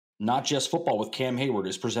Not Just Football with Cam Hayward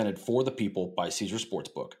is presented for the people by Caesars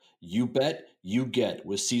Sportsbook. You bet, you get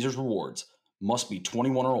with Caesars Rewards. Must be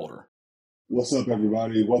 21 or older. What's up,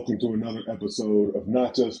 everybody? Welcome to another episode of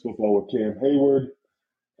Not Just Football with Cam Hayward.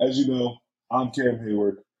 As you know, I'm Cam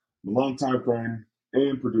Hayward, my longtime friend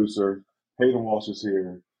and producer. Hayden Walsh is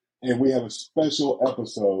here, and we have a special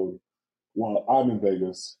episode. Well, I'm in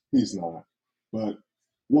Vegas. He's not. But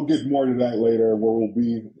we'll get more to that later, where we'll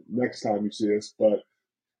be next time you see us. But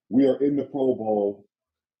we are in the Pro Bowl,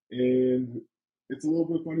 and it's a little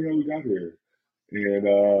bit funny how we got here. And,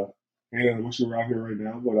 I wish you were out here right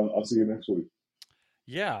now, but I'll see you next week.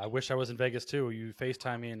 Yeah, I wish I was in Vegas too. You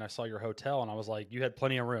FaceTime me and I saw your hotel and I was like, you had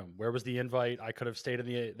plenty of room. Where was the invite? I could have stayed in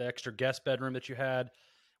the extra guest bedroom that you had.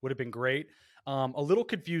 Would have been great. A little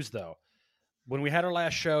confused though. When we had our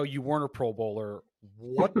last show, you weren't a Pro Bowler.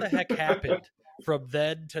 What the heck happened from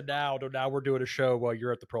then to now we're doing a show while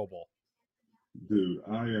you're at the Pro Bowl? Dude,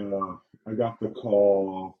 I got the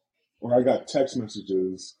call, or I got text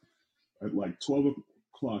messages at like 12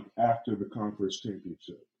 o'clock after the conference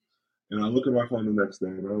championship. And I look at my phone the next day,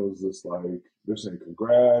 and I was just like, they're saying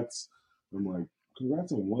congrats. I'm like,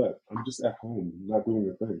 congrats on what? I'm just at home, not doing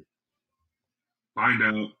a thing. Find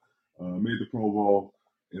out, made the Pro Bowl,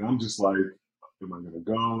 and I'm just like, am I going to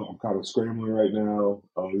go? I'm kind of scrambling right now.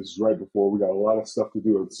 This is right before we got a lot of stuff to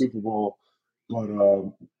do at the Super Bowl. But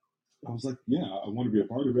I was like, yeah, I want to be a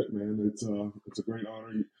part of it, man. It's a great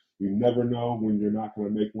honor. You never know when you're not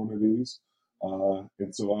going to make one of these.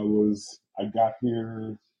 And so I got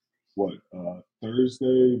here,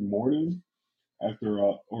 Thursday morning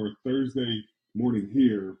or Thursday morning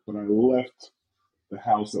here, but I left the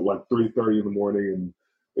house at like 3:30 in the morning, and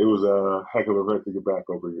it was a heck of an event to get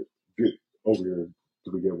over here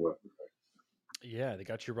to begin with. Yeah, they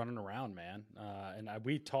got you running around, man.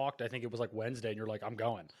 We talked, I think it was like Wednesday, and you're like, I'm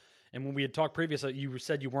going. And when we had talked previously, you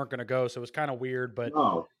said you weren't going to go, so it was kind of weird. But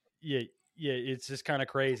no. yeah, it's just kind of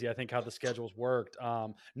crazy, I think, how the schedules worked.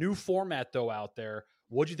 New format, though, out there.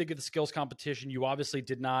 What'd you think of the skills competition? You obviously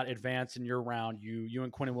did not advance in your round. You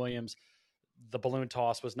and Quentin Williams, the balloon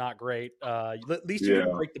toss was not great. At least you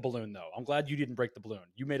didn't break the balloon, though. I'm glad you didn't break the balloon.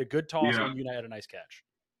 You made a good toss, and you had a nice catch.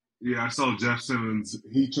 Yeah, I saw Jeff Simmons.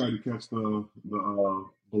 He tried to catch the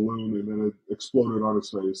balloon, and then it exploded on his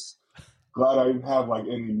face. Glad I didn't have like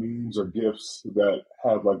any memes or gifs that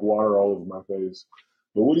had like water all over my face.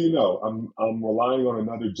 But what do you know? I'm relying on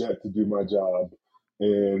another jet to do my job,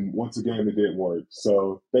 and once again, it didn't work.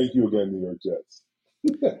 So thank you again, New York Jets.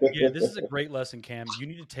 Yeah, this is a great lesson, Cam. You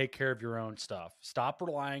need to take care of your own stuff. Stop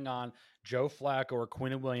relying on Joe Flacco or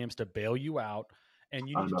Quentin Williams to bail you out. And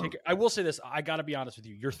you need to take it. I will say this. I got to be honest with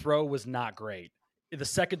you. Your throw was not great. The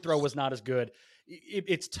second throw was not as good.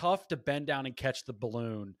 It's tough to bend down and catch the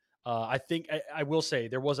balloon. I think I will say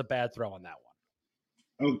there was a bad throw on that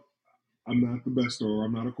one. Oh, I'm not the best thrower.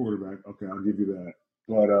 I'm not a quarterback. Okay, I'll give you that.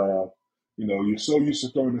 But, you're so used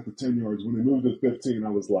to throwing at the 10 yards. When they moved to 15, I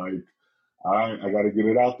was like, all right, I got to get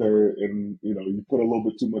it out there. And, you put a little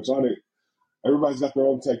bit too much on it. Everybody's got their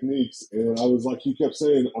own techniques. And I was like, he kept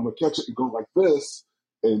saying, I'm going to catch it and go like this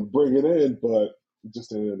and bring it in. But it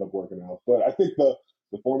just didn't end up working out. But I think the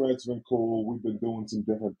format's been cool. We've been doing some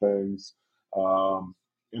different things.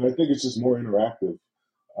 And I think it's just more interactive.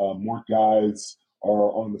 More guys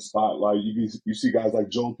are on the spotlight. You see guys like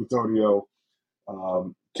Joel Petonio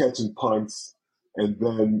catching punts and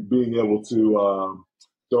then being able to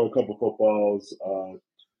throw a couple footballs.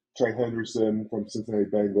 Trey Henderson from Cincinnati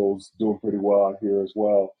Bengals doing pretty well out here as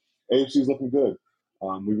well. AFC's looking good.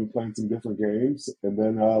 We've been playing some different games, and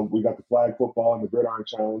then we got the flag football and the Gridiron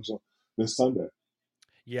Challenge this Sunday.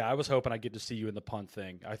 Yeah, I was hoping I'd get to see you in the punt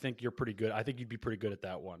thing. I think you're pretty good. I think you'd be pretty good at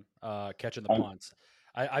that one, catching the punts.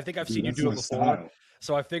 I think I've seen you do it before, style.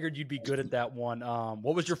 So I figured you'd be good at that one.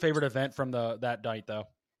 What was your favorite event from that night, though?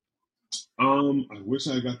 I wish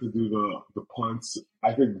I got to do the punts.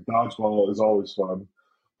 I think dodgeball is always fun.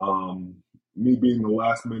 Me being the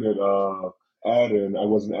last minute add-in, I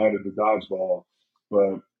wasn't added to dodgeball,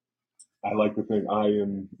 but I like to think I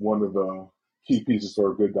am one of the key pieces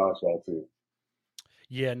for a good dodgeball team.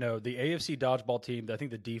 Yeah, no, the AFC dodgeball team, I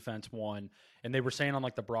think the defense won, and they were saying on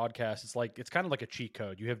like the broadcast, it's kind of like a cheat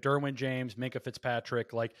code. You have Derwin James, Minkah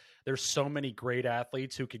Fitzpatrick, like there's so many great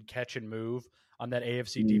athletes who can catch and move on that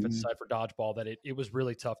AFC defense side for dodgeball that it was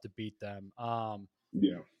really tough to beat them.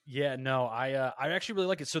 Yeah, no, I actually really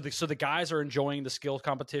like it. So the guys are enjoying the skills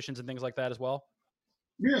competitions and things like that as well.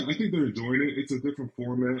 Yeah, I think they're enjoying it. It's a different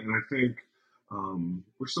format, and I think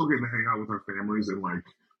we're still getting to hang out with our families and like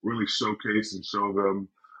really showcase and show them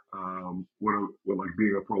what like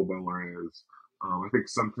being a Pro Bowler is. I think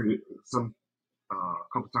some A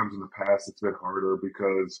couple times in the past, it's been harder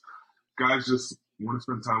because guys just want to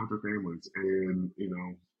spend time with their families. And,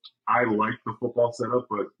 I like the football setup,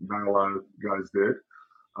 but not a lot of guys did.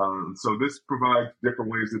 So this provides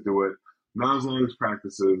different ways to do it, not as long as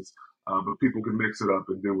practices, but people can mix it up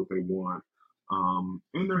and do what they want.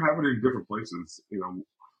 And they're having it in different places.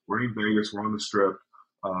 We're in Vegas, we're on the Strip.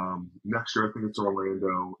 Next year, I think it's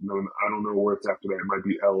Orlando. No, I don't know where it's after that. It might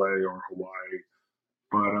be LA or Hawaii.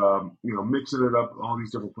 But, mixing it up, all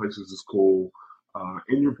these different places is cool.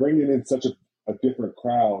 And you're bringing in such a different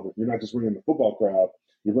crowd. You're not just bringing the football crowd,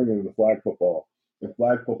 you're bringing in the flag football. And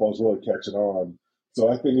flag football is really catching on. So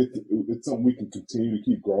I think it's something we can continue to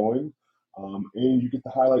keep growing. And you get to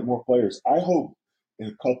highlight more players. I hope in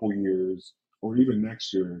a couple years or even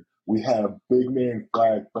next year, we have big man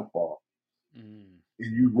flag football. And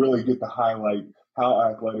you really get to highlight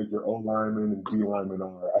how athletic your O linemen and D linemen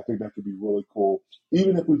are. I think that could be really cool.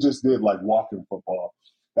 Even if we just did like walking football,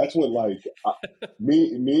 that's what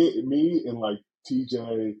me and like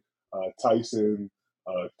TJ, Tyson,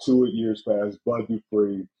 two years past, Bud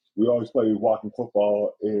Dupree. We always played walking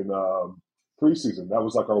football in preseason. That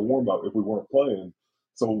was like our warm up if we weren't playing.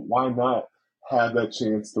 So why not have that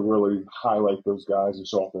chance to really highlight those guys and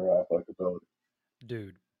show off their athletic ability?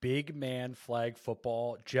 Dude, big man flag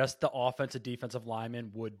football, just the offensive defensive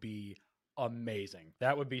lineman would be amazing.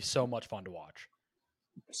 That would be so much fun to watch.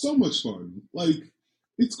 So much fun. Like,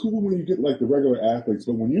 it's cool when you get like the regular athletes,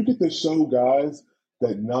 but when you get to show guys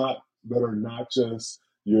that are not just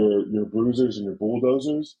your bruisers and your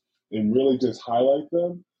bulldozers and really just highlight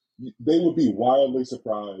them, they would be wildly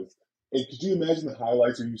surprised. And could you imagine the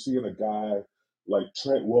highlights of you seeing a guy like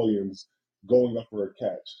Trent Williams going up for a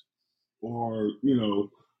catch? Or,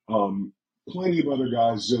 plenty of other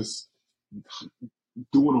guys just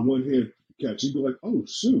doing a one-hand catch. You'd be like, oh,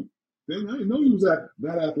 shoot. Damn, I didn't know he was that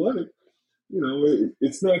athletic.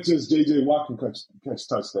 It's not just J.J. Watt can catch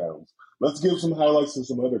touchdowns. Let's give some highlights to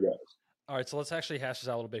some other guys. All right, so let's actually hash this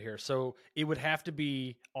out a little bit here. So it would have to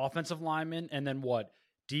be offensive linemen and then what?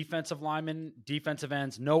 Defensive linemen, defensive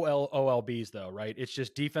ends, no OLBs though, right? It's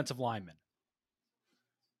just defensive linemen.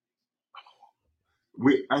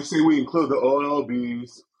 I say we include the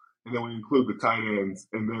OLBs, and then we include the tight ends,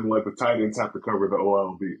 and then let the tight ends have to cover the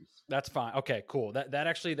OLBs. That's fine. Okay, cool.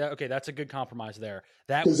 That's a good compromise there.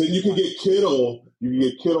 Because then you can get Kittle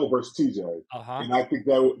versus TJ, and I think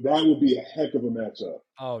that would be a heck of a matchup.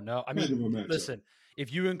 Oh no, I mean, listen,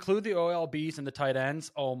 if you include the OLBs and the tight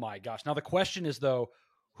ends, oh my gosh. Now the question is though,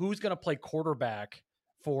 who's going to play quarterback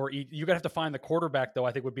for? You're gonna have to find the quarterback though.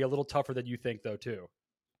 I think would be a little tougher than you think though too.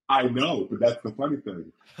 I know, but that's the funny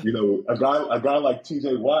thing. A guy like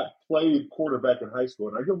TJ Watt played quarterback in high school,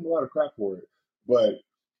 and I give him a lot of crap for it. But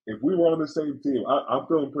if we were on the same team, I'm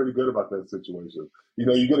feeling pretty good about that situation.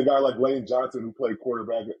 You get a guy like Lane Johnson who played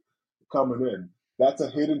quarterback coming in. That's a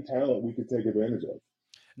hidden talent we could take advantage of.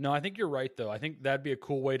 No, I think you're right, though. I think that'd be a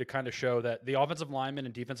cool way to kind of show that the offensive linemen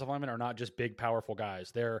and defensive linemen are not just big, powerful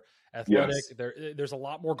guys. They're athletic. Yes. There's a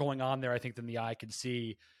lot more going on there, I think, than the eye can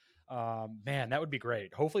see. Man, that would be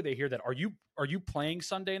great. Hopefully they hear that. Are you playing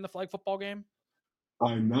Sunday in the flag football game?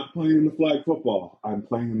 I'm not playing in the flag football. I'm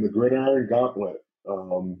playing in the gridiron gauntlet.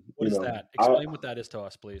 What is that? Explain what that is to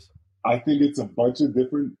us, please. I think it's a bunch of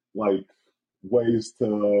different ways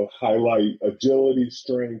to highlight agility,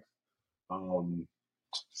 strength,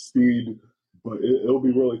 speed, but it'll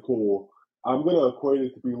be really cool. I'm gonna equate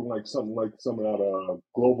it to be like something out of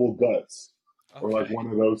Global Guts. Okay. Or like one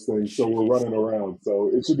of those things. So we're running around. So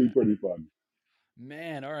it should be pretty fun.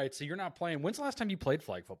 Man, all right. So you're not playing. When's the last time you played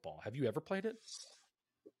flag football? Have you ever played it?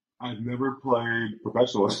 I've never played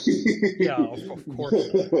professionally. Yeah, of course.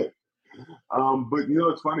 But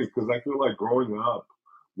it's funny because I feel like growing up,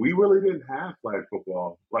 we really didn't have flag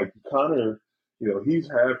football. Like Connor, he's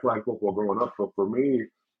had flag football growing up. But for me,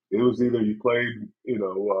 it was either you played,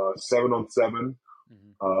 7-on-7,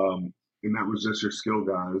 and that was just your skill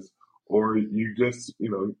guys. Or you just,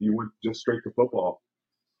 you went just straight to football.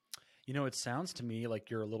 It sounds to me like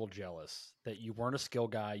you're a little jealous that you weren't a skill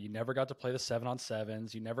guy. You never got to play the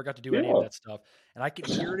 7-on-7s. You never got to do any of that stuff. And I can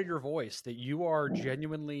hear it in your voice that you are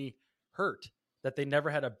genuinely hurt that they never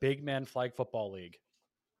had a big man flag football league.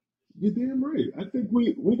 You're damn right. I think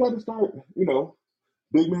we got to start,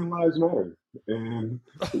 big man lives matter. And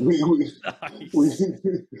we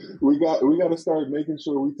got to start making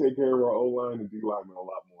sure we take care of our O-line and D-linemen a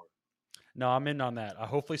lot more. No, I'm in on that.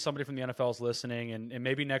 Hopefully somebody from the NFL is listening, and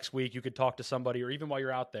maybe next week you could talk to somebody, or even while you're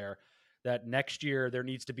out there, that next year there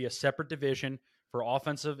needs to be a separate division for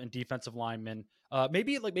offensive and defensive linemen.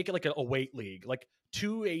 Maybe make it like a weight league, like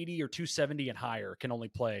 280 or 270 and higher can only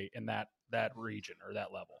play in that region or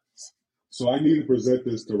that level. So I need to present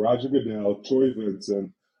this to Roger Goodell, Troy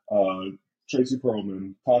Vincent, Tracy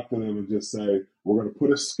Perlman, talk to them and just say, we're going to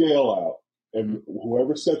put a scale out. And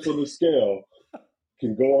whoever steps on the scale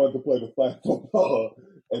can go on to play the flag football,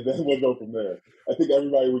 and then we'll go from there. I think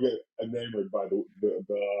everybody will get enamored by the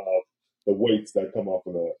weights that come off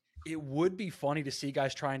of that. It would be funny to see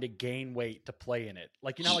guys trying to gain weight to play in it.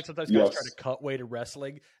 Like, you know, like sometimes guys Yes. try to cut weight in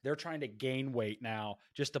wrestling. They're trying to gain weight now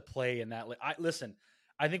just to play in that. Listen,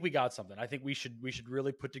 I think we got something. I think we should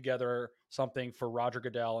really put together something for Roger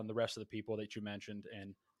Goodell and the rest of the people that you mentioned,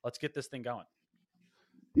 and let's get this thing going.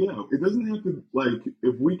 Yeah, it doesn't have to, like,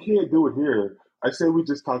 if we can't do it here, I say we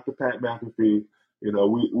just talk to Pat McAfee. You know,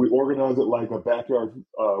 we organize it like a backyard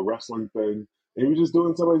wrestling thing, and we just do it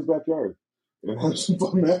in somebody's backyard. And have some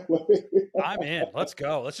fun that way. I'm in. Let's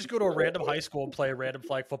go. Let's just go to a random high school and play a random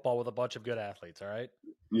flag football with a bunch of good athletes, all right?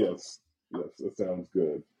 Yes, that sounds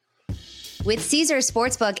good. With Caesars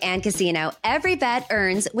Sportsbook and Casino, every bet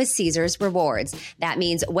earns with Caesars Rewards. That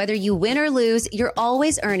means whether you win or lose, you're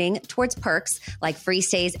always earning towards perks like free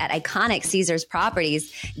stays at iconic Caesars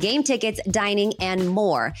properties, game tickets, dining, and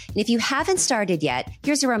more. And if you haven't started yet,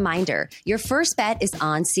 here's a reminder. Your first bet is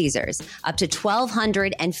on Caesars, up to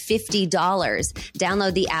 $1,250.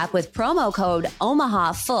 Download the app with promo code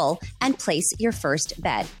OMAHAFULL and place your first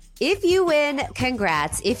bet. If you win,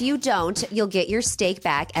 congrats. If you don't, you'll get your stake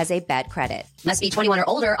back as a bet credit. Must be 21 or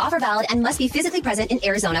older, offer valid, and must be physically present in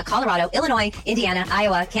Arizona, Colorado, Illinois, Indiana,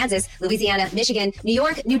 Iowa, Kansas, Louisiana, Michigan, New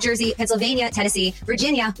York, New Jersey, Pennsylvania, Tennessee,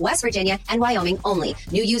 Virginia, West Virginia, and Wyoming only.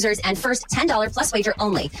 New users and first $10 plus wager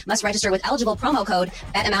only. Must register with eligible promo code.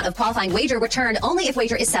 Bet amount of qualifying wager returned only if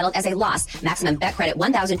wager is settled as a loss. Maximum bet credit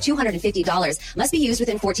 $1,250. Must be used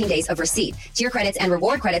within 14 days of receipt. Tier credits and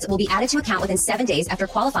reward credits will be added to account within 7 days after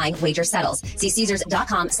qualifying wager settles. See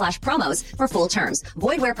Caesars.com/promos for full terms.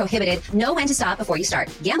 Void where prohibited. Know when to stop before you start.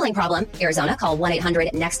 Gambling problem? Arizona, call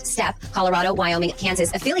 1-800-NEXT-STEP. Colorado, Wyoming,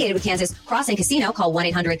 Kansas, affiliated with Kansas Crossing Casino, call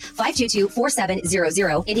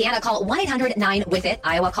 1-800-522-4700. Indiana, call 1-800-9-WITH-IT.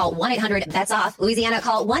 Iowa, call 1-800-BETS-OFF. Louisiana,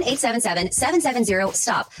 call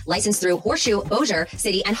 1-877-770-STOP. Licensed through Horseshoe, Bossier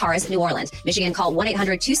City, and Harris, New Orleans. Michigan, call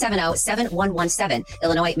 1-800-270-7117.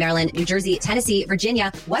 Illinois, Maryland, New Jersey, Tennessee,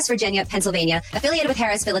 Virginia, West Virginia, Pennsylvania, affiliated with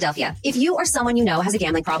Harris, Philadelphia. If you or someone you know has a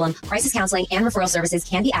gambling problem, crisis counseling and referral services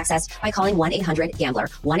can be accessed by calling 1-800-GAMBLER,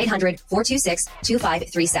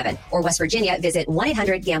 1-800-426-2537. Or West Virginia, visit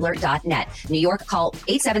 1-800-GAMBLER.net. New York, call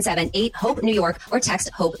 877-8-HOPE-NEW YORK or text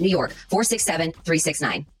HOPE New York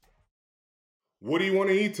 467-369. What do you want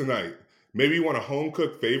to eat tonight? Maybe you want a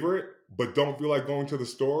home-cooked favorite, but don't feel like going to the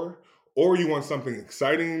store? Or you want something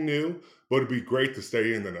exciting and new, but it'd be great to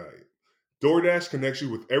stay in the night? DoorDash connects you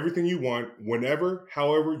with everything you want, whenever,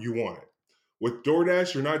 however you want it. With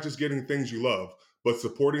DoorDash, you're not just getting things you love, but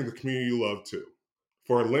supporting the community you love too.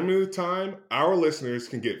 For a limited time, our listeners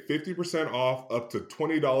can get 50% off up to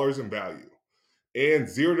 $20 in value and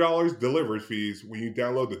 $0 delivery fees when you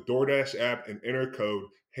download the DoorDash app and enter code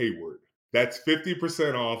Hayward. That's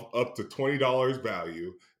 50% off up to $20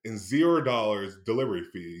 value and $0 delivery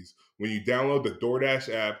fees when you download the DoorDash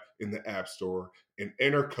app in the App Store and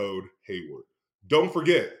enter code Hayward. Don't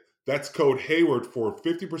forget, that's code Hayward for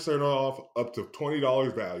 50% off up to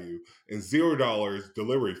 $20 value and $0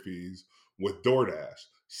 delivery fees with DoorDash.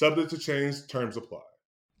 Subject to change, terms apply.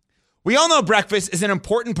 We all know breakfast is an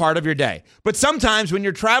important part of your day, but sometimes when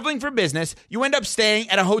you're traveling for business, you end up staying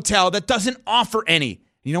at a hotel that doesn't offer any.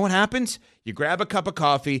 You know what happens? You grab a cup of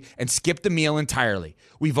coffee and skip the meal entirely.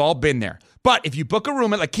 We've all been there. But if you book a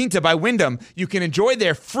room at La Quinta by Wyndham, you can enjoy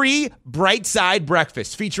their free Bright Side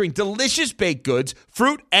breakfast featuring delicious baked goods,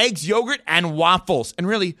 fruit, eggs, yogurt, and waffles. And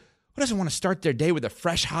really, who doesn't want to start their day with a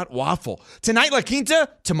fresh, hot waffle? Tonight, La Quinta,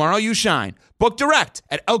 tomorrow you shine. Book direct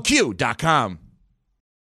at lq.com.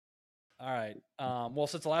 All right. Well,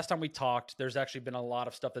 since the last time we talked, there's actually been a lot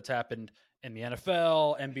of stuff that's happened in the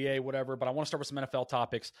NFL, NBA, whatever, but I want to start with some NFL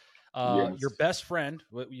topics. Yes. Your best friend,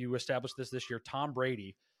 you established this year, Tom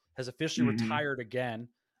Brady, has officially retired again.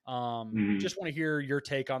 Just want to hear your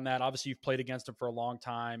take on that. Obviously, you've played against him for a long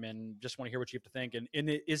time, and just want to hear what you have to think. And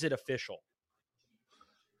is it official?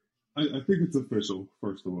 I think it's official,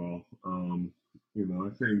 first of all. I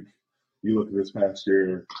think you look at this past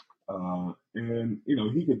year, and,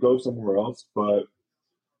 he could go somewhere else, but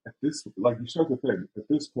at this, like, you start to think, at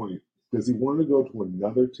this point, does he want to go to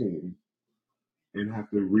another team and have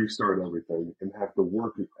to restart everything and have to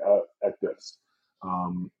work at this?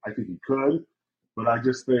 I think he could, but I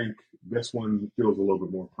just think this one feels a little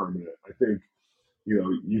bit more permanent. I think,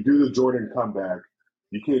 you do the Jordan comeback,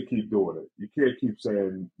 you can't keep doing it. You can't keep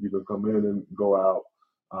saying you can come in and go out.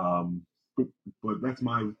 But that's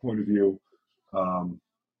my point of view.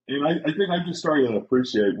 And I think I'm just starting to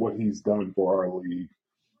appreciate what he's done for our league.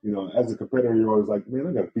 You know, as a competitor, you're always like, man,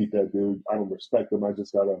 I got to beat that dude. I don't respect him. I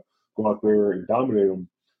just got to go out there and dominate him.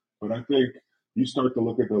 But I think you start to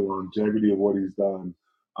look at the longevity of what he's done,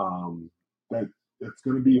 that it's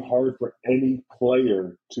going to be hard for any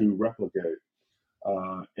player to replicate.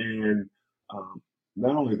 And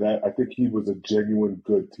not only that, I think he was a genuine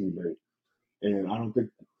good teammate. And I don't think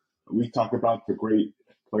we talk about the great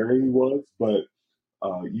player he was, but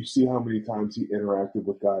you see how many times he interacted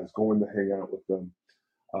with guys, going to hang out with them,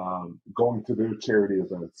 going to their charity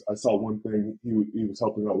events. I saw one thing, he was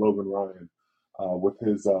helping out Logan Ryan with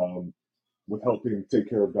his with helping take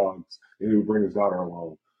care of dogs, and he would bring his daughter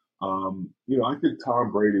along. You know, I think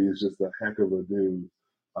Tom Brady is just a heck of a dude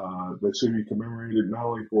that should be commemorated not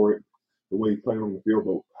only for the way he played on the field,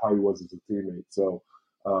 but how he was as a teammate. So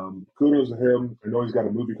kudos to him. I know he's got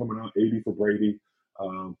a movie coming out, 80 for Brady.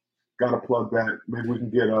 Got to plug that. Maybe we can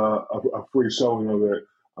get a free showing of it.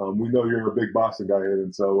 We know you're a big Boston guy,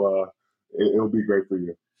 and so it'll be great for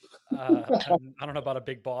you. I don't know about a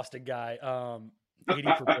big Boston guy. 80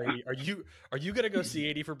 for Brady. Are you gonna go see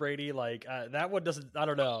 80 for Brady? Like that one doesn't. I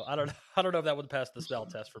don't know. I don't know if that would pass the smell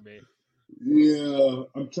test for me. Yeah,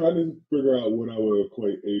 I'm trying to figure out what I would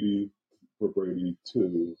equate 80 for Brady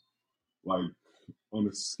to. Like on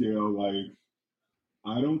a scale, like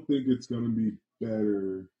I don't think it's gonna be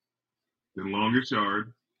better than Longest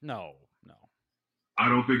Yard. No. I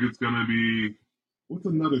don't think it's gonna be. What's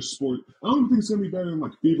another sport? I don't think it's gonna be better than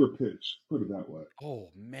like Fever Pitch. Put it that way. Oh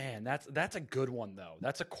man, that's a good one though.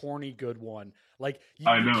 That's a corny good one. Like you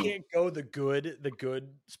can't go the good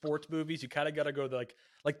sports movies. You kind of got to go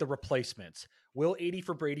like the Replacements. Will 80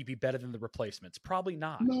 for Brady be better than the Replacements? Probably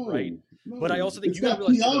not, right? No. But I also think you got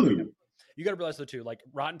to realize though too. Like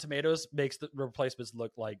Rotten Tomatoes makes the Replacements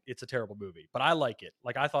look like it's a terrible movie, but I like it.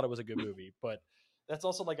 Like I thought it was a good movie, but that's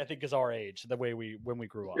also like I think is our age, the way when we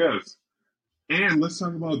grew up. Yes. And let's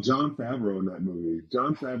talk about Jon Favreau in that movie.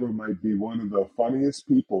 Jon Favreau might be one of the funniest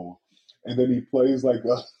people, and then he plays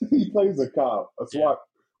he plays a cop, a SWAT,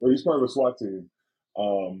 or he's part of a SWAT team.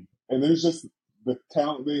 And there's just the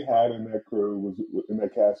talent they had in that crew in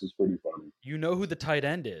that cast was pretty funny. You know who the tight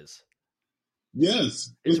end is?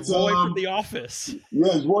 Yes, it's Roy from The Office.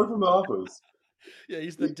 Yeah, it's Roy from The Office. Yeah,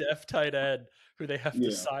 he's the deaf tight end who they have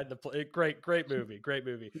to sign the play. Great movie.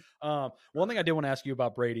 One thing I did want to ask you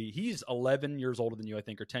about Brady, he's 11 years older than you, I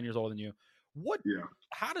think, or 10 years older than you.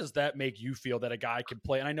 How does that make you feel that a guy can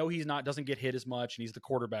play? And I know doesn't get hit as much and he's the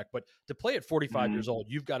quarterback, but to play at 45 years old,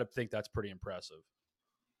 you've got to think that's pretty impressive.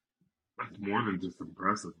 That's more than just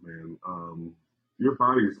impressive, man. Your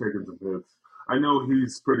body is taking some hits. I know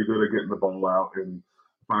he's pretty good at getting the ball out and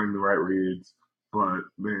finding the right reads, but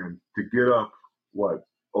man, to get up,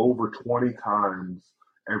 over 20 times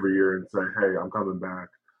every year and say, hey, I'm coming back,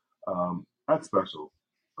 that's special.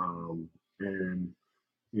 And,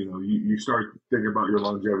 you know, you start thinking about your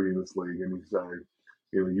longevity in this league and you say,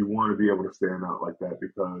 you know, you want to be able to stand out like that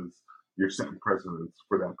because you're setting precedents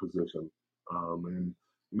for that position. And,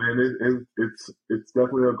 man, it's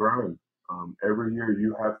definitely a grind. Every year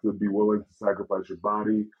you have to be willing to sacrifice your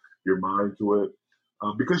body, your mind to it,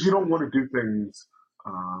 because you don't want to do things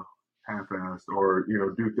half-assed or, you know,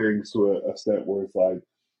 do things to a step where it's like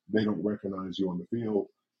they don't recognize you on the field.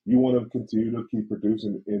 You want to continue to keep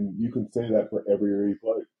producing, and you can say that for every year you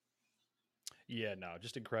play. Yeah, no,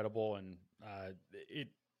 just incredible. And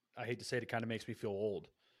I hate to say it, it kind of makes me feel old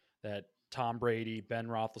that Tom Brady, Ben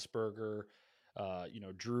Roethlisberger,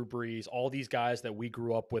 Drew Brees, all these guys that we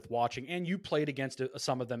grew up with watching, and you played against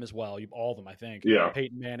some of them as well. All of them, I think. Yeah.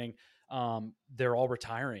 Peyton Manning. They're all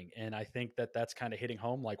retiring, and I think that's kind of hitting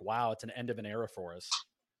home. Like, wow, it's an end of an era for us.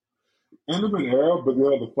 End of an era, but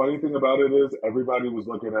the funny thing about it is everybody was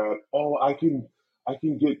looking at, I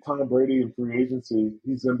can get Tom Brady in free agency.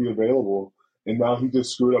 He's going to be available, and now he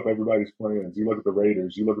just screwed up everybody's plans. You look at the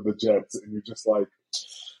Raiders, you look at the Jets, and you're just like,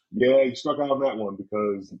 yeah, you struck out on that one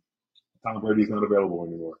because Tom Brady's not available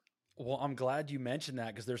anymore. Well, I'm glad you mentioned that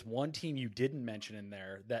because there's one team you didn't mention in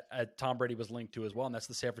there that Tom Brady was linked to as well, and that's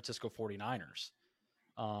the San Francisco 49ers.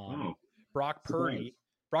 Brock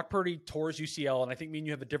Purdy tore his UCL, and I think me and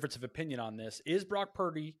you have a difference of opinion on this. Is Brock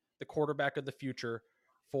Purdy the quarterback of the future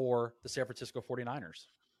for the San Francisco 49ers?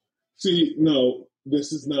 See, no,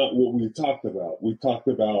 this is not what we talked about. We talked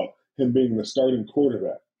about him being the starting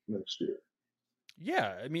quarterback next year.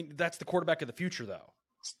 Yeah, I mean, that's the quarterback of the future, though.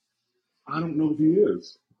 I don't know if he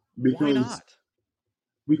is. Why not?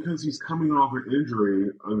 Because he's coming off an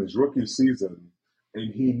injury on his rookie season,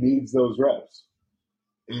 and he needs those reps.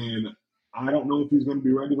 And I don't know if he's going to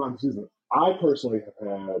be ready by the season. I personally have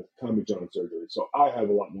had Tommy John surgery, so I have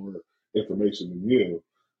a lot more information than you.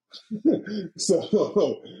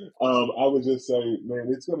 So I would just say, man,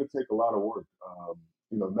 it's going to take a lot of work.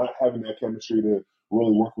 Not having that chemistry to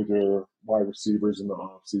really work with your wide receivers in the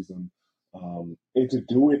offseason, and to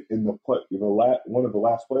do it in one of the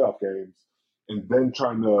last playoff games, and then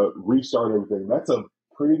trying to restart everything. That's a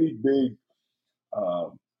pretty big,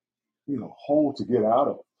 hole to get out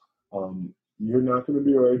of. You're not going to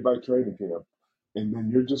be ready by training camp, and then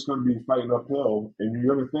you're just going to be fighting uphill, and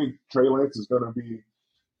you're going to think Trey Lance is going to be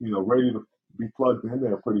ready to be plugged in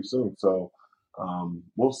there pretty soon. So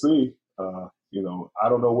we'll see. I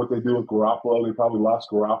don't know what they do with Garoppolo. They probably lost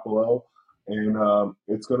Garoppolo, and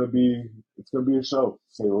it's gonna be a show, to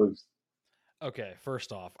say the least. Okay,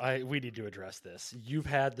 first off, we need to address this. You've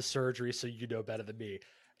had the surgery, so you know better than me.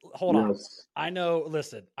 Hold on. I know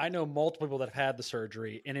multiple people that have had the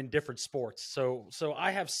surgery and in different sports. So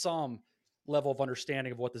I have some level of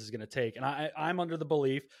understanding of what this is going to take. And I'm under the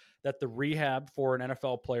belief that the rehab for an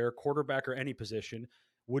NFL player, quarterback or any position,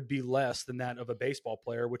 would be less than that of a baseball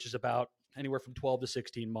player, which is about anywhere from 12 to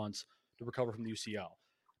 16 months to recover from the UCL.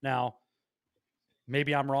 Now,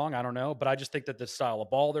 maybe I'm wrong. I don't know. But I just think that the style of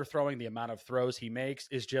ball they're throwing, the amount of throws he makes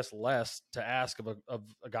is just less to ask of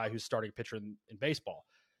a guy who's starting pitcher in baseball.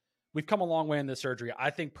 We've come a long way in this surgery.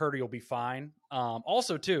 I think Purdy will be fine.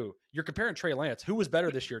 Also, too, you're comparing Trey Lance. Who was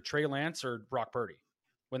better this year, Trey Lance or Brock Purdy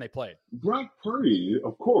when they played? Brock Purdy,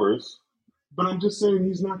 of course. But I'm just saying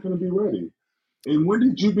he's not going to be ready. And when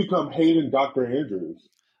did you become hating Dr. Andrews?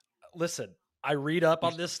 Listen, I read up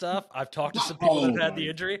on this stuff. I've talked to some people that have had the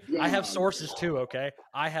injury. God. I have sources too, okay?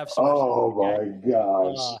 I have sources. Oh, my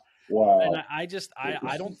gosh. Wow. And I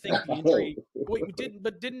don't think the injury wait,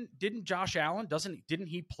 didn't Josh Allen didn't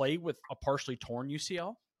he play with a partially torn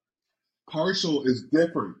UCL? Partial is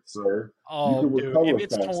different, sir. Oh, dude, if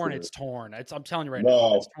it's torn, it's torn. I'm telling you right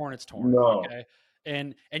now, if it's torn. No. Okay.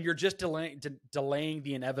 And you're just delaying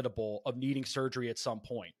the inevitable of needing surgery at some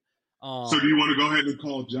point. So do you want to go ahead and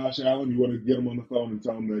call Josh Allen? You want to get him on the phone and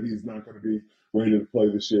tell him that he's not going to be ready to play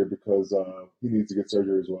this year because he needs to get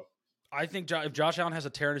surgery as well? I think if Josh Allen has a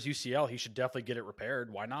tear in his UCL, he should definitely get it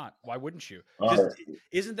repaired. Why not? Why wouldn't you? Right.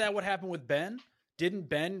 Isn't that what happened with Ben? Didn't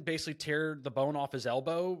Ben basically tear the bone off his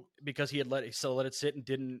elbow because he had let it sit and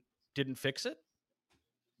didn't fix it?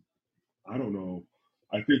 I don't know.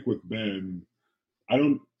 I think with Ben,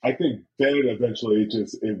 I think Ben eventually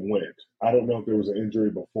it went. I don't know if there was an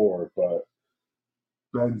injury before, but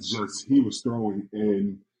Ben's he was throwing,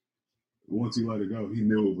 and once he let it go, he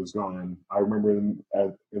knew it was gone. I remember in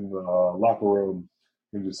the locker room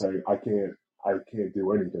him just saying, I can't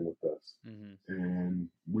do anything with this. Mm-hmm. And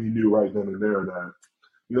we knew right then and there that,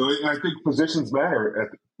 I think positions matter.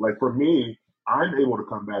 Like for me, I'm able to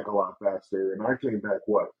come back a lot faster, and I came back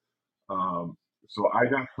so I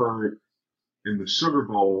got hurt in the Sugar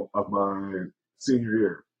Bowl of my senior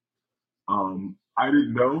year. I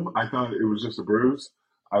didn't know. I thought it was just a bruise.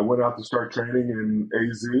 I went out to start training in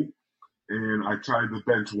AZ, and I tried to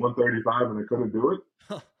bench 135, and I couldn't do it.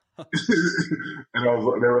 And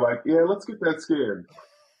they were like, yeah, let's get that scanned.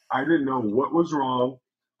 I didn't know what was wrong.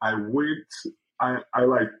 I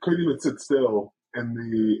couldn't even sit still in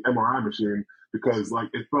the MRI machine because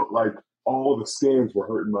it felt like all the scans were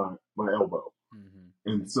hurting my elbow.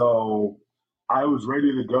 Mm-hmm. And so I was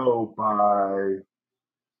ready to go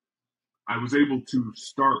I was able to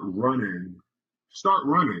start running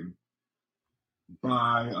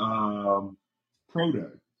by Pro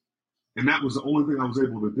Day. And that was the only thing I was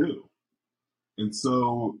able to do. And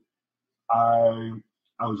so I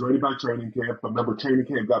was ready by training camp. I remember training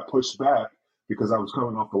camp got pushed back because I was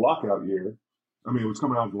coming off the lockout year. It was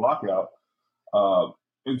coming out of the lockout.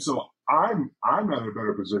 And so I'm at a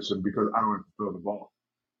better position because I don't have to throw the ball.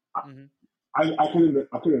 Mm-hmm. I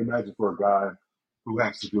couldn't imagine for a guy who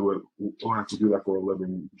has to do that for a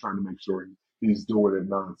living, trying to make sure he's doing it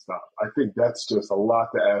nonstop. I think that's just a lot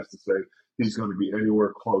to ask to say he's going to be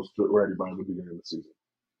anywhere close to ready by the beginning of the season.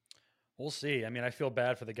 We'll see. I feel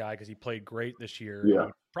bad for the guy because he played great this year. Yeah.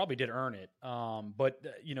 He probably did earn it. But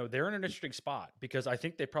they're in an interesting spot because I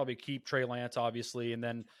think they probably keep Trey Lance, obviously, and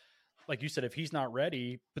then, like you said, if he's not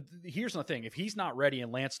ready, but here's the thing, if he's not ready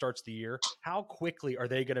and Lance starts the year, how quickly are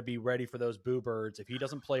they going to be ready for those boo birds if he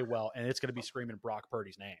doesn't play well and it's going to be screaming Brock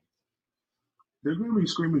Purdy's name? They're going to be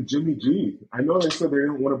screaming Jimmy G. I know they said they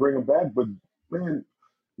didn't want to bring him back, but man,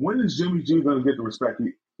 when is Jimmy G going to get the respect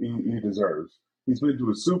he deserves? He's been to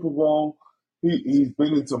a Super Bowl. He's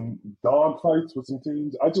been in some dog fights with some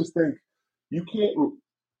teams. I just think you can't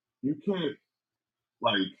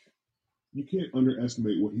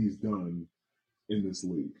underestimate what he's done in this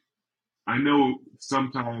league. I know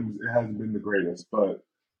sometimes it hasn't been the greatest, but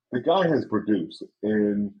the guy has produced.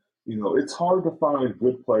 And it's hard to find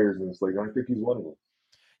good players in this league. And I think he's one of them.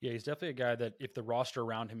 Yeah, he's definitely a guy that if the roster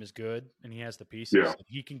around him is good and he has the pieces, Yeah.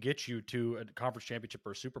 he can get you to a conference championship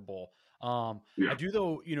or a Super Bowl. Yeah. I do,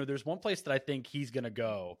 though, there's one place that I think he's going to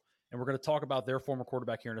go, and we're going to talk about their former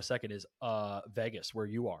quarterback here in a second, is Vegas, where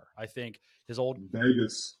you are. I think his old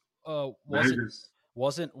Vegas.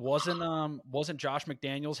 wasn't Josh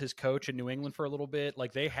McDaniels his coach in New England for a little bit?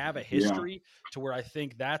 Like, they have a history to where I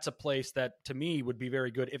think that's a place that to me would be very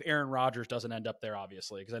good if Aaron Rodgers doesn't end up there,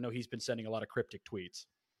 obviously, because I know he's been sending a lot of cryptic tweets.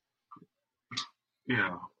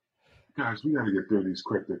 Yeah. Guys, we got to get through these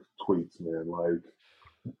cryptic tweets, man. Like,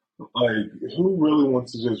 who really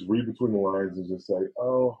wants to just read between the lines and just say,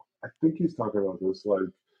 oh, I think he's talking about this? Like,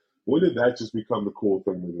 when did that just become the cool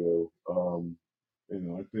thing to do?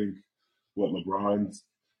 I think LeBron's,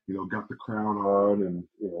 got the crown on and,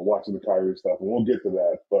 watching the Kyrie stuff, and we'll get to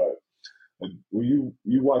that. But when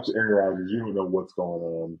you watch Aaron Rodgers, you don't know what's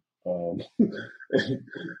going on.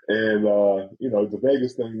 The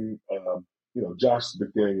Vegas thing, Josh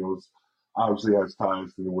McDaniels obviously has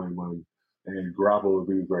ties to New England, and Garoppolo would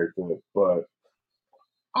be a great fit. But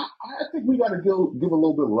I think we got to give a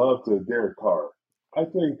little bit of love to Derek Carr. I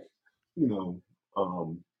think,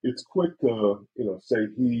 it's quick to, say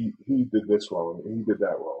he did this wrong and he did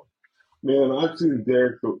that wrong. Man, I've seen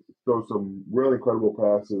Derek throw some really incredible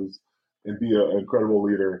passes and be an incredible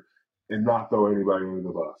leader and not throw anybody under the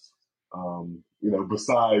bus.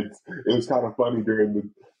 Besides, it was kind of funny during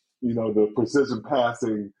the precision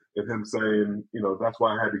passing and him saying, that's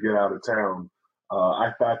why I had to get out of town.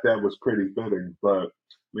 I thought that was pretty fitting. But,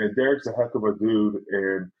 man, Derek's a heck of a dude.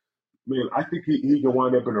 And, man, I think he can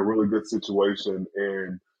wind up in a really good situation.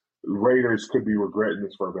 And Raiders could be regretting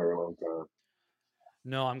this for a very long time.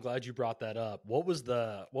 No, I'm glad you brought that up. What was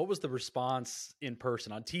the response in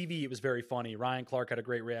person? On TV, it was very funny. Ryan Clark had a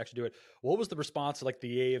great reaction to it. What was the response to like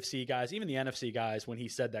the AFC guys, even the NFC guys, when he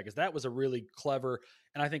said that? Because that was a really clever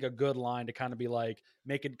and I think a good line to kind of be like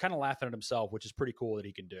kind of laughing at himself, which is pretty cool that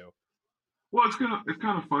he can do. Well, it's kind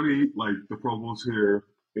of funny, like the Pro Bowl's here,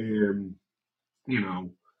 and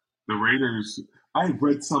the Raiders. I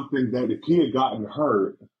read something that if he had gotten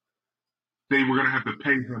hurt, they were going to have to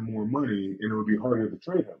pay him more money, and it would be harder to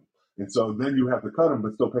trade him. And so then you have to cut him,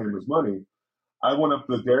 but still pay him his money. I went up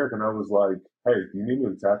to Derek and I was like, "Hey, do you need me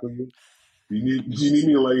to tackle you? Do you need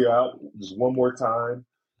me to lay you out just one more time?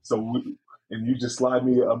 And you just slide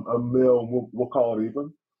me a mill, and we'll call it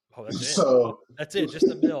even." Oh, that's it. So that's it. Just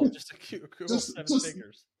a mill, just a cool 7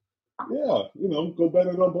 figures. Yeah, go bet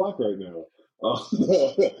it on block right now.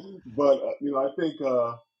 But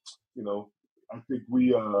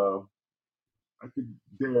I think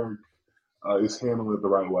Derek is handling it the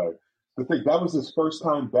right way. I think that was his first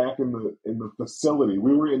time back in the facility.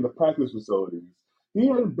 We were in the practice facilities. He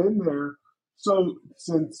hadn't been there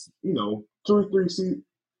since 2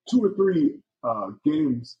 or 3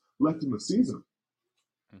 games left in the season.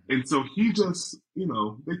 Mm-hmm. And so he just, they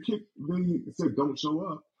said don't show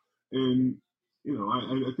up. And,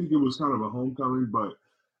 I think it was kind of a homecoming, but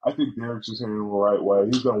I think Derek's just handling it the right way.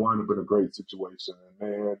 He's going to wind up in a great situation. And,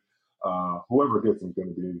 man, whoever gets him is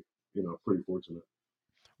going to be, pretty fortunate.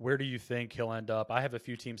 Where do you think he'll end up? I have a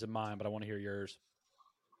few teams in mind, but I want to hear yours.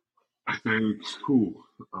 I think,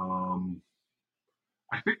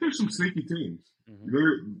 I think there's some sneaky teams. Mm-hmm.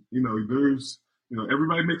 There's,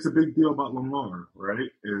 everybody makes a big deal about Lamar, right?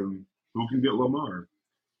 And who can get Lamar?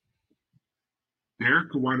 Derek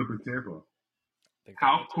could wind up in Tampa.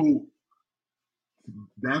 How cool.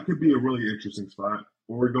 That could be a really interesting spot.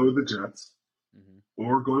 Or go to the Jets. Mm-hmm.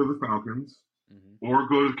 Or go to the Falcons. Mm-hmm. Or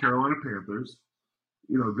go to the Carolina Panthers.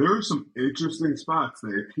 There are some interesting spots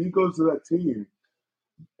that if he goes to that team,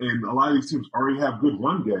 and a lot of these teams already have good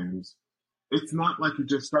run games, it's not like you're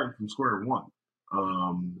just starting from square one.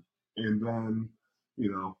 And then,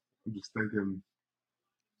 I'm just thinking,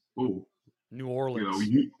 New Orleans.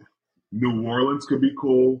 New Orleans could be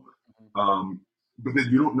cool. But then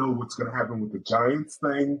you don't know what's going to happen with the Giants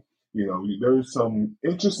thing. There's some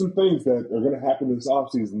interesting things that are going to happen this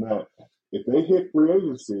offseason that if they hit free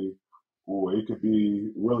agency, it could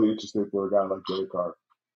be really interesting for a guy like Derek Carr.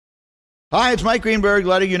 Hi, it's Mike Greenberg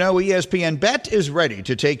letting you know ESPN Bet is ready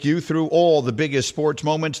to take you through all the biggest sports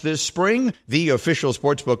moments this spring. The official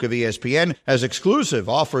sportsbook of ESPN has exclusive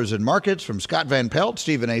offers and markets from Scott Van Pelt,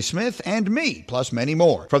 Stephen A. Smith, and me, plus many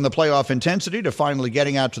more. From the playoff intensity to finally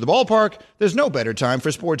getting out to the ballpark, there's no better time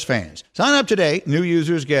for sports fans. Sign up today. New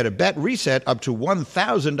users get a bet reset up to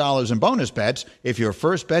 $1,000 in bonus bets if your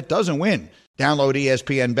first bet doesn't win. Download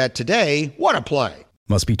ESPN Bet today. What a play.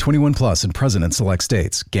 Must be 21 plus and present in select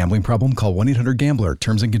states. Gambling problem? Call 1-800-GAMBLER.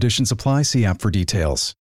 Terms and conditions apply. See app for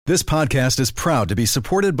details. This podcast is proud to be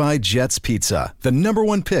supported by Jets Pizza, the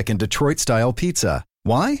 #1 pick in Detroit-style pizza.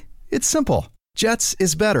 Why? It's simple. Jets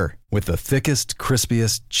is better. With the thickest,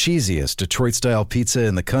 crispiest, cheesiest Detroit-style pizza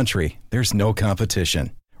in the country, there's no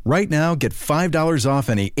competition. Right now, get $5 off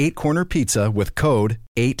any 8-corner pizza with code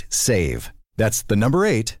 8SAVE. That's the number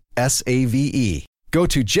 8, SAVE. Go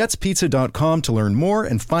to jetspizza.com to learn more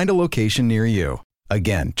and find a location near you.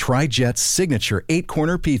 Again, try Jet's signature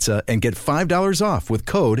 8-corner pizza and get $5 off with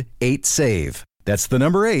code 8SAVE. That's the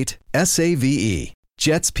number 8, SAVE.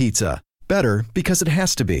 Jet's Pizza. Better because it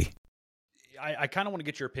has to be. I kind of want to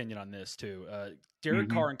get your opinion on this too. Derek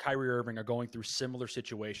Carr and Kyrie Irving are going through similar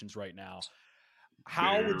situations right now.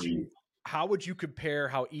 How would you compare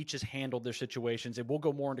how each has handled their situations? And we'll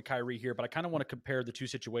go more into Kyrie here, but I kind of want to compare the two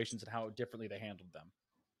situations and how differently they handled them.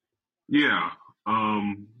 Yeah.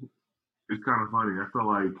 It's kind of funny. I feel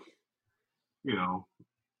like,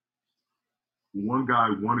 one guy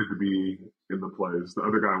wanted to be in the place, the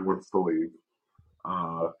other guy wants to leave.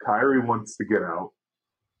 Kyrie wants to get out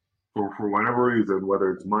for whatever reason,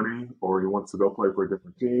 whether it's money or he wants to go play for a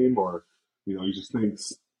different team or, he just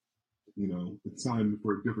thinks, it's time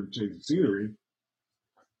for a different change of scenery.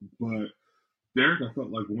 But Derek, I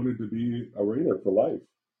felt like, wanted to be a Raider for life.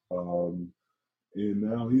 And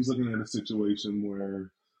now he's looking at a situation where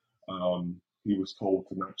he was told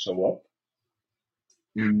to not show up.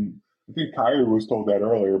 And I think Kyrie was told that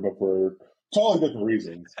earlier, but for totally different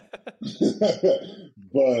reasons.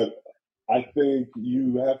 But I think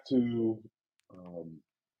you have to,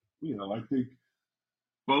 I think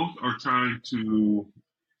both are trying to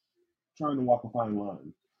walk a fine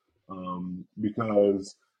line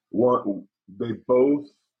because they both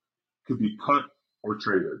could be cut or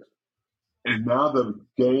traded. And now the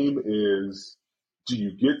game is, do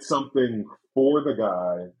you get something for the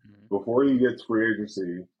guy before he gets free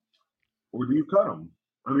agency, or do you cut him?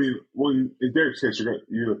 I mean, well, in Derek's case, you're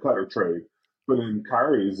going to cut or trade. But in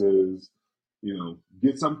Kyrie's is,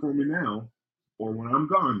 get something for me now, or when I'm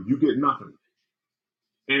gone, you get nothing.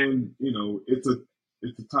 And, it's a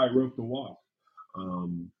tightrope to walk.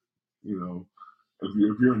 If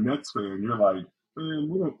you're a Nets fan, you're like, man,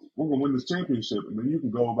 we're gonna win this championship, and then you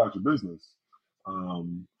can go about your business.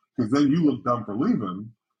 Because then you look dumb for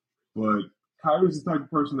leaving. But Kyrie's the type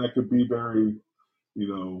of person that could be very,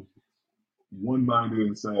 one-minded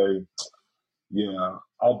and say, yeah,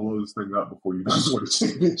 I'll blow this thing up before you guys win a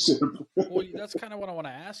championship. Well, that's kind of what I want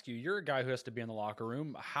to ask you. You're a guy who has to be in the locker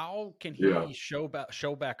room. How can he show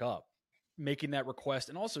back up, making that request?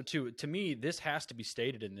 And also, too, to me, this has to be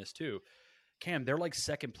stated in this, too. Cam, they're like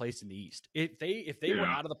second place in the East. If they were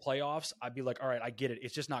out of the playoffs, I'd be like, all right, I get it.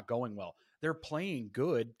 It's just not going well. They're playing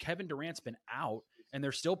good. Kevin Durant's been out, and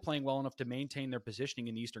they're still playing well enough to maintain their positioning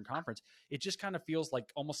in the Eastern Conference. It just kind of feels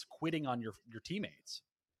like almost quitting on your teammates.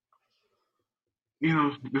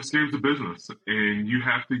 This game's a business, and you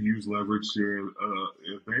have to use leverage to your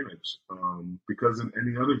advantage. Because in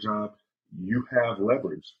any other job, you have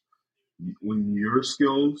leverage. When your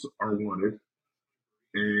skills are wanted,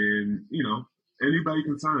 and, anybody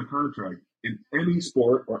can sign a contract in any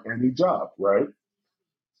sport or any job, right?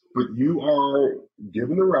 But you are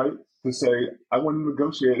given the right to say, I want to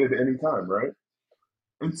negotiate at any time, right?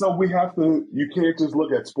 And so you can't just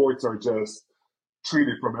look at sports or just treat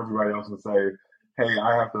it from everybody else and say, hey,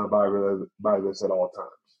 I have to abide by this at all times.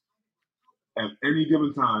 At any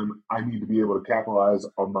given time, I need to be able to capitalize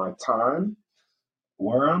on my time,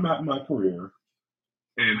 where I'm at in my career,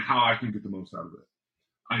 and how I can get the most out of it.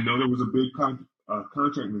 I know there was a big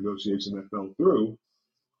contract negotiation that fell through,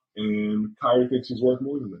 and Kyrie thinks he's worth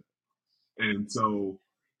more than that. And so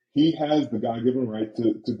he has the God-given right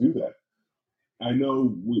to do that. I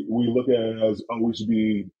know we look at it as, oh, we should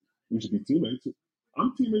be teammates.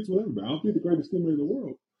 I'm teammates with everybody. I'll be the greatest teammate in the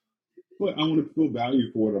world. But I want to feel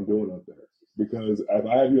value for what I'm doing out there. Because if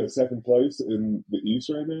I have you at second place in the East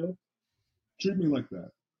right now, treat me like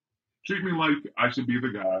that. Treat me like I should be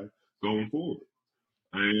the guy going forward.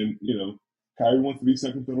 And, Kyrie wants to be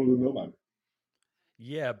second fiddle to nobody.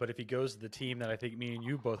 Yeah, but if he goes to the team that I think me and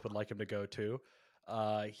you both would like him to go to,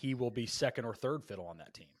 he will be second or third fiddle on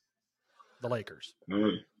that team, the Lakers.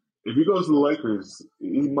 Hey, if he goes to the Lakers,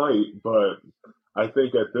 he might, but I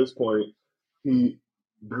think at this point,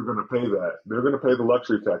 they're going to pay that. They're going to pay the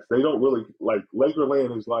luxury tax. They don't really, like,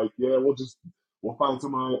 Lakerland is like, yeah, we'll find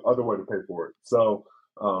some other way to pay for it. So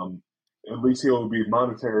at least he'll be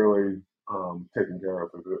monetarily taken care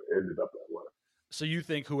of if it ended up that way. So you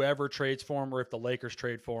think whoever trades for him, or if the Lakers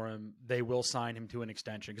trade for him, they will sign him to an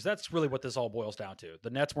extension? Because that's really what this all boils down to. The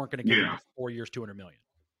Nets weren't going to give him 4 years, $200 million.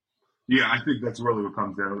 Yeah, I think that's really what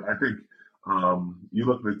comes down. I think you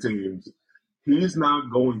look at the teams, he's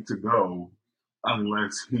not going to go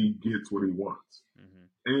unless he gets what he wants.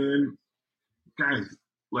 Mm-hmm. And guys,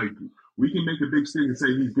 like, we can make a big thing and say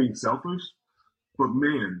he's being selfish, but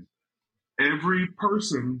man, every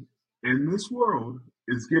person in this world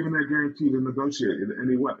is given that guarantee to negotiate in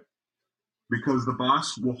any way, because the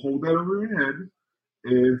boss will hold that over your head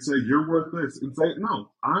and say, you're worth this, and say, no,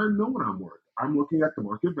 I know what I'm worth. I'm looking at the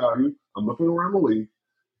market value. I'm looking around the league,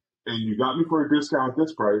 and you got me for a discount at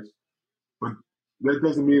this price, but that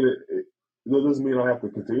doesn't mean that doesn't mean I have to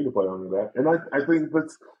continue to play under that. And I think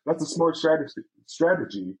that's a smart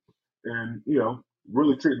strategy, and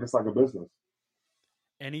really treating this like a business.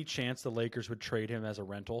 Any chance the Lakers would trade him as a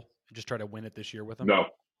rental and just try to win it this year with him? No.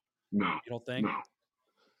 You don't think?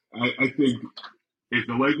 No. I think if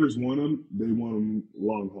the Lakers want him, they want him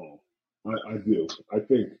long haul. I do. I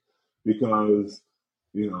think because,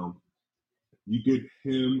 you get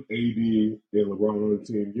him, AD, and LeBron on the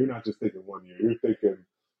team, you're not just thinking 1 year. You're thinking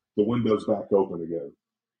the window's back open again.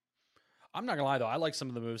 I'm not gonna lie though, I like some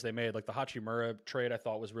of the moves they made. Like the Hachimura trade, I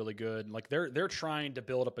thought was really good. Like they're trying to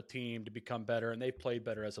build up a team to become better, and they've played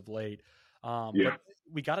better as of late. But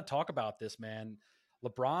we got to talk about this, man.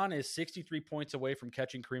 LeBron is 63 points away from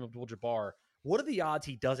catching Kareem Abdul-Jabbar. What are the odds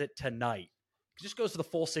he does it tonight? He just goes to the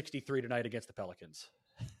full 63 tonight against the Pelicans.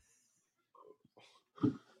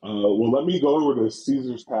 Well, let me go over to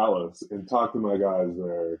Caesar's Palace and talk to my guys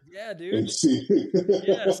there. Yeah, dude. And see.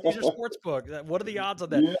 Yeah, Caesar Sportsbook. What are the odds on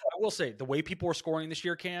that? Yeah. I will say, the way people are scoring this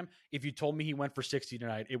year, Cam, if you told me he went for 60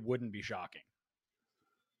 tonight, it wouldn't be shocking.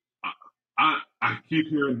 I keep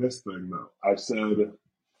hearing this thing, though.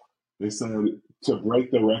 They said to break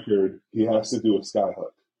the record, he has to do a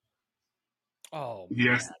skyhook. Oh,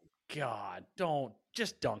 yes. God,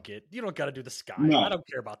 just dunk it. You don't got to do the sky. No, I don't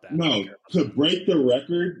care about that. No, to break the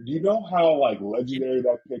record, do you know how legendary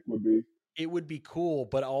that pick would be? It would be cool,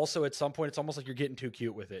 but also at some point, it's almost like you're getting too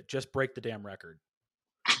cute with it. Just break the damn record.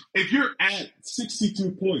 If you're at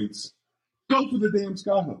 62 points, go for the damn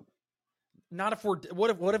skyhook. Not if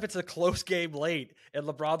what if it's a close game late and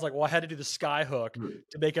LeBron's like, well, I had to do the skyhook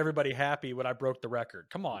to make everybody happy when I broke the record.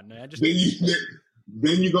 Come on, man.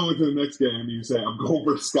 Then you go into the next game and you say, I'm going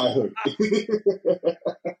for skyhook.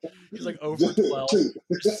 He's like over 12,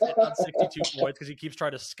 sitting on 62 points because he keeps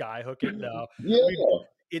trying to skyhook it. No,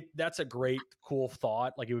 yeah. That's a great, cool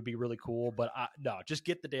thought. Like, it would be really cool, but no, just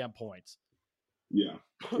get the damn points. Yeah,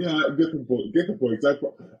 get the points.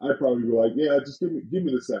 I'd probably be like, yeah, just give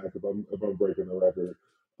me the sack if I'm breaking the record.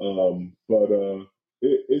 But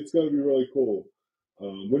it's gonna be really cool.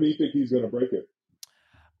 When do you think he's gonna break it?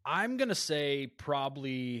 I'm gonna say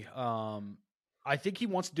probably. I think he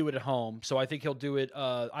wants to do it at home, so I think he'll do it.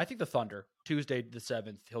 I think the Thunder, Tuesday the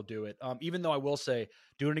 7th, he'll do it. Even though I will say,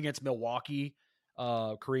 doing it against Milwaukee,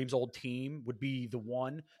 Kareem's old team, would be the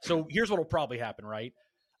one. So here's what will probably happen, right?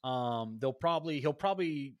 He'll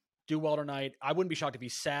probably do well tonight. I wouldn't be shocked if he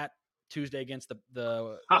sat Tuesday against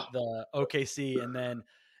the OKC,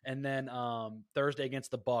 and then Thursday against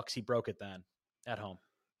the Bucks, he broke it then at home.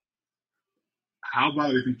 How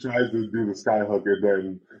about if he tries to do the skyhook and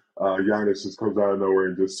then Giannis just comes out of nowhere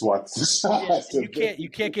and just swats the shot? Yeah, you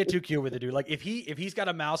can't get too cute with it, dude. Like if he's got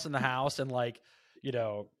a mouse in the house and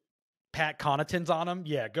Pat Connaughton's on him,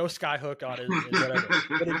 yeah, go skyhook on it and whatever.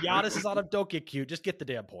 But if Giannis is on him, don't get cute. Just get the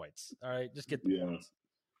damn points. All right, just get the points.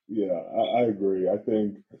 Yeah, I agree. I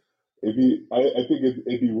think it'd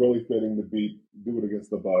be really fitting to do it against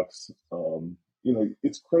the Bucks.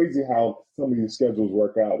 It's crazy how some of these schedules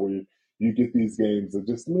work out where you get these games that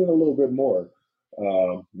just mean a little bit more.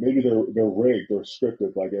 Maybe they're rigged or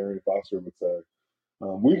scripted, like Arian Foster would say.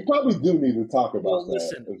 We probably do need to talk about that.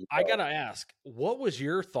 Listen, I got to ask, what was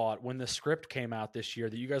your thought when the script came out this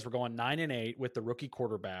year that you guys were going 9-8 with the rookie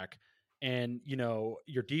quarterback and,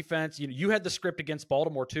 your defense, you had the script against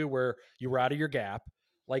Baltimore too, where you were out of your gap.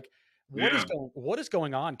 Like what is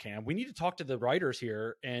going on, Cam? We need to talk to the writers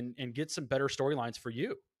here and get some better storylines for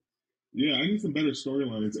you. Yeah, I need some better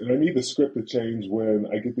storylines, and I need the script to change when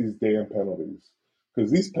I get these damn penalties,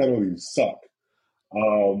 because these penalties suck.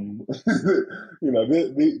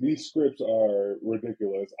 These scripts are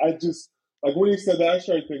ridiculous. I just, when he said that, I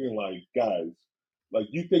started thinking, guys,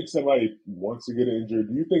 you think somebody wants to get injured?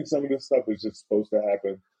 Do you think some of this stuff is just supposed to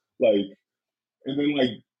happen? And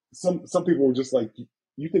then some people were just like,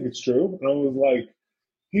 you think it's true? And I was like,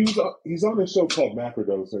 he's on a show called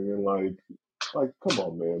Macrodosing, and come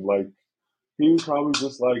on, man. He was probably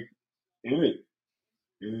just in it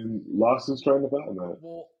and lost his train of thought in that.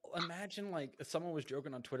 Well, imagine if someone was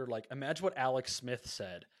joking on Twitter, imagine what Alex Smith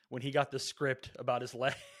said when he got the script about his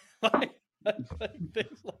leg.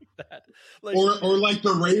 Things like that. Or like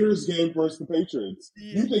the Raiders game versus the Patriots.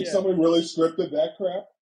 You think somebody really scripted that crap?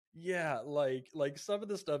 Yeah, like some of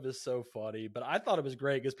the stuff is so funny, but I thought it was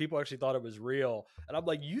great because people actually thought it was real. And I'm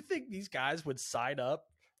like, you think these guys would sign up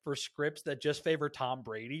for scripts that just favor Tom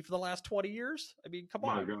Brady for the last 20 years? I mean, come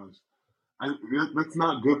on. My gosh. That's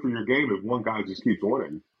not good for your game if one guy just keeps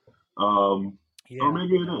winning. Or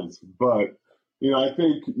maybe it is. But, I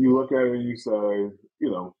think you look at it and you say,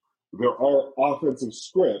 there are offensive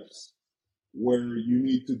scripts where you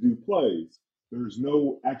need to do plays. There's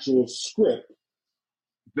no actual script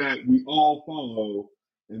that we all follow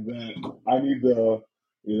and that I need to,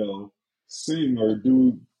 sing or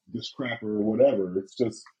do this crap or whatever.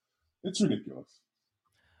 It's ridiculous.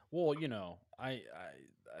 Well,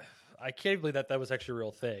 I can't believe that was actually a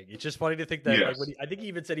real thing. It's just funny to think that, like, I think he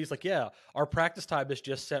even said, he's like, yeah, our practice time is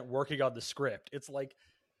just spent working on the script. It's like,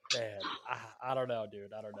 man, I don't know,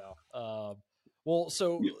 dude. I don't know.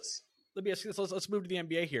 Let me ask you this. Let's move to the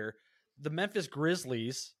NBA here. The Memphis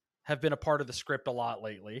Grizzlies have been a part of the script a lot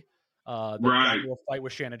lately. They got into a fight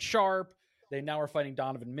with Shannon Sharp. They now are fighting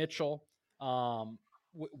Donovan Mitchell.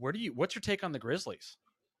 What's your take on the Grizzlies?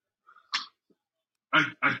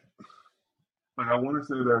 I want to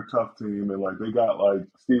say they're a tough team, and like they got like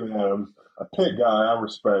Steven Adams, a pit guy I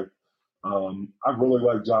respect. I really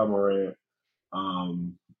like John Morant.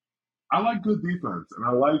 I like good defense, and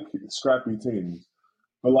I like scrappy teams.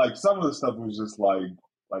 But like some of the stuff was just like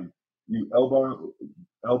you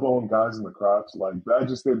elbowing guys in the crotch. Like I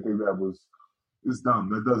just didn't think it's dumb.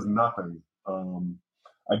 That does nothing.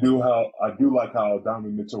 I do like how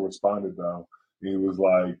Donovan Mitchell responded though. He was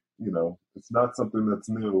like, it's not something that's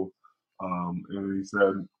new. And he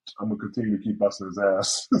said, I'm gonna continue to keep busting his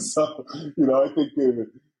ass. So, I think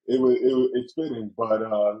it's fitting. But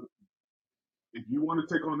if you want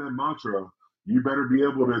to take on that mantra, you better be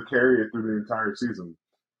able to carry it through the entire season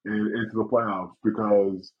and into the playoffs,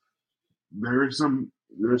 because there's some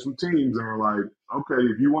teams that are like, okay,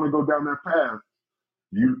 if you want to go down that path,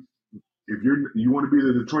 if you want to be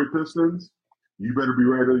the Detroit Pistons, you better be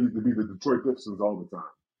ready to be the Detroit Pistons all the time.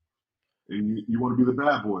 And you want to be the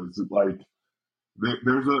bad boys. Like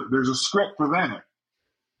there's a script for that,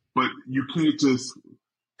 but you can't just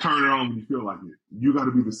turn it on when you feel like it. You got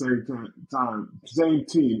to be the same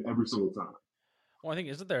team every single time. Well, I think,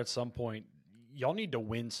 isn't there at some point, y'all need to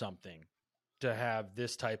win something to have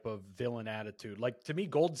this type of villain attitude? Like, to me,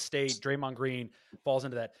 Golden State, Draymond Green falls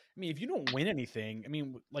into that. I mean, if you don't win anything, I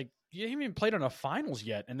mean, like, you haven't even played on a finals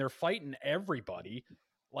yet, and they're fighting everybody.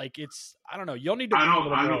 Like, I don't know. You'll need to win a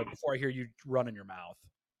little more before I hear you running your mouth.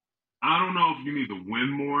 I don't know if you need to win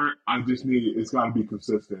more. It's got to be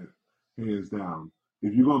consistent, hands down.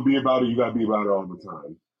 If you're going to be about it, you got to be about it all the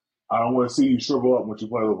time. I don't want to see you shrivel up when you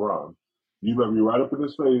play LeBron. You better be right up in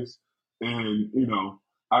his face. And,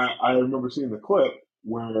 I remember seeing the clip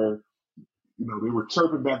where, they were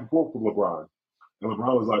chirping back and forth with LeBron. And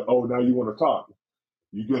LeBron was like, oh, now you want to talk.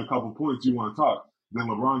 You get a couple points, you want to talk. Then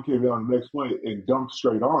LeBron came down the next play and dunked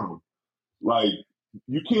straight on him. Like,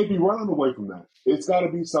 you can't be running away from that. It's got to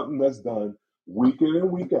be something that's done week in and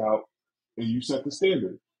week out, and you set the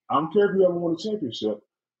standard. I don't care if you ever won a championship,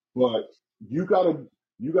 but you gotta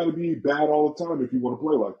be bad all the time if you want to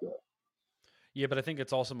play like that. Yeah, but I think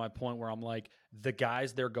it's also my point where I'm like, the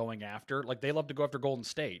guys they're going after, like they love to go after Golden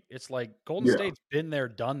State. It's like Golden State's been there,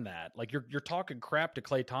 done that. Like you're talking crap to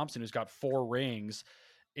Klay Thompson, who's got 4 rings,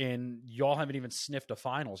 and y'all haven't even sniffed a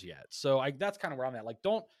finals yet. So that's kind of where I'm at. Like,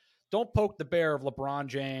 don't poke the bear of LeBron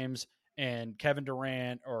James and Kevin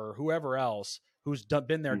Durant or whoever else who's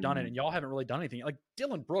been there, done it, and y'all haven't really done anything. Like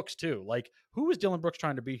Dylan Brooks too. Like, who is Dylan Brooks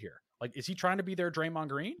trying to be here? Like, is he trying to be their Draymond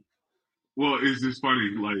Green? Well, it's just funny.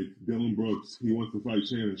 Like Dylan Brooks, he wants to fight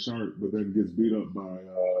Shannon Sharp, but then gets beat up by.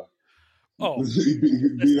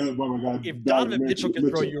 Beat up by my guy. If Donovan Mitchell can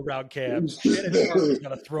throw you around, Cam, Shannon Sharp is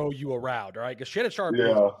going to throw you around. All right, because Shannon Sharp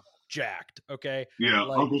is jacked. Okay. Yeah,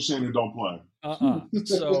 like, Uncle Shannon don't play.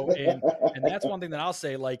 So and that's one thing that I'll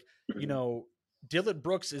say. Like, Dylan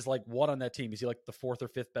Brooks is like what on that team? Is he like the 4th or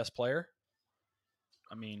 5th best player?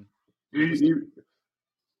 I mean, he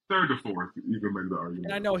 3rd to 4th, you can make the argument.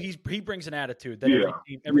 And I know he brings an attitude that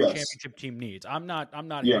every championship team needs. I'm not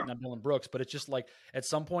hating on Dylan Brooks, but it's just like at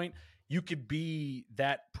some point you could be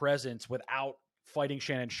that presence without fighting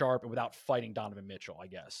Shannon Sharp and without fighting Donovan Mitchell, I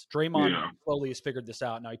guess. Draymond slowly has figured this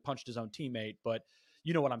out. Now he punched his own teammate, but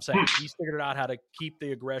you know what I'm saying. He's figured out how to keep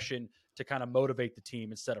the aggression to kind of motivate the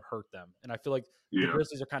team instead of hurt them. And I feel like the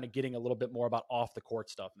Grizzlies are kind of getting a little bit more about off the court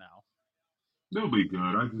stuff now. They'll be good.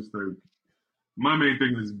 I just think my main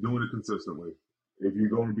thing is doing it consistently. If you're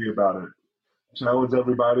going to be about it, challenge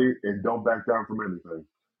everybody and don't back down from anything.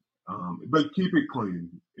 But keep it clean.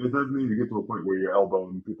 It doesn't need to get to a point where you're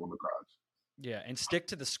elbowing people in the crotch. Yeah, and stick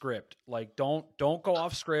to the script. Like, don't go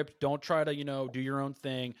off script. Don't try to, do your own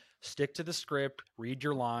thing. Stick to the script, read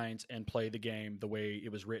your lines, and play the game the way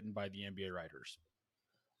it was written by the NBA writers.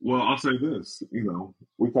 Well, I'll say this.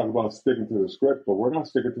 We talk about sticking to the script, but we're not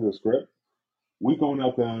sticking to the script. We going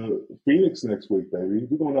out to Phoenix next week, baby.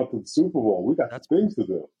 We're going out to the Super Bowl. We got things to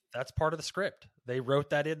do. That's part of the script. They wrote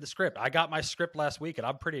that in the script. I got my script last week, and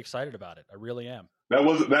I'm pretty excited about it. I really am. That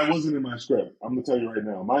wasn't in my script. I'm gonna tell you right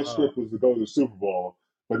now. My script was to go to the Super Bowl,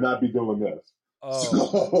 but not be doing this.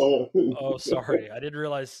 Sorry. I didn't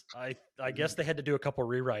realize. I guess they had to do a couple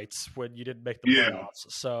rewrites when you didn't make the playoffs.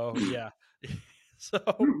 So yeah.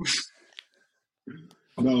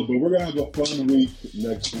 No, but we're gonna have a fun week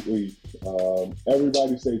next week.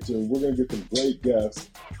 Everybody stay tuned. We're gonna get some great guests.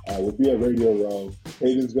 We'll be at Radio Row.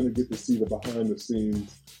 Hayden's gonna get to see the behind the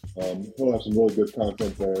scenes. He'll have some really good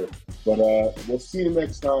content there. But we'll see you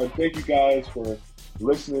next time. Thank you guys for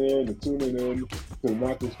listening and tuning in to the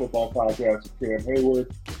Not This Football Podcast with Cam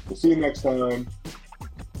Hayward. We'll see you next time.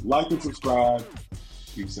 Like and subscribe.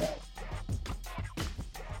 Peace out.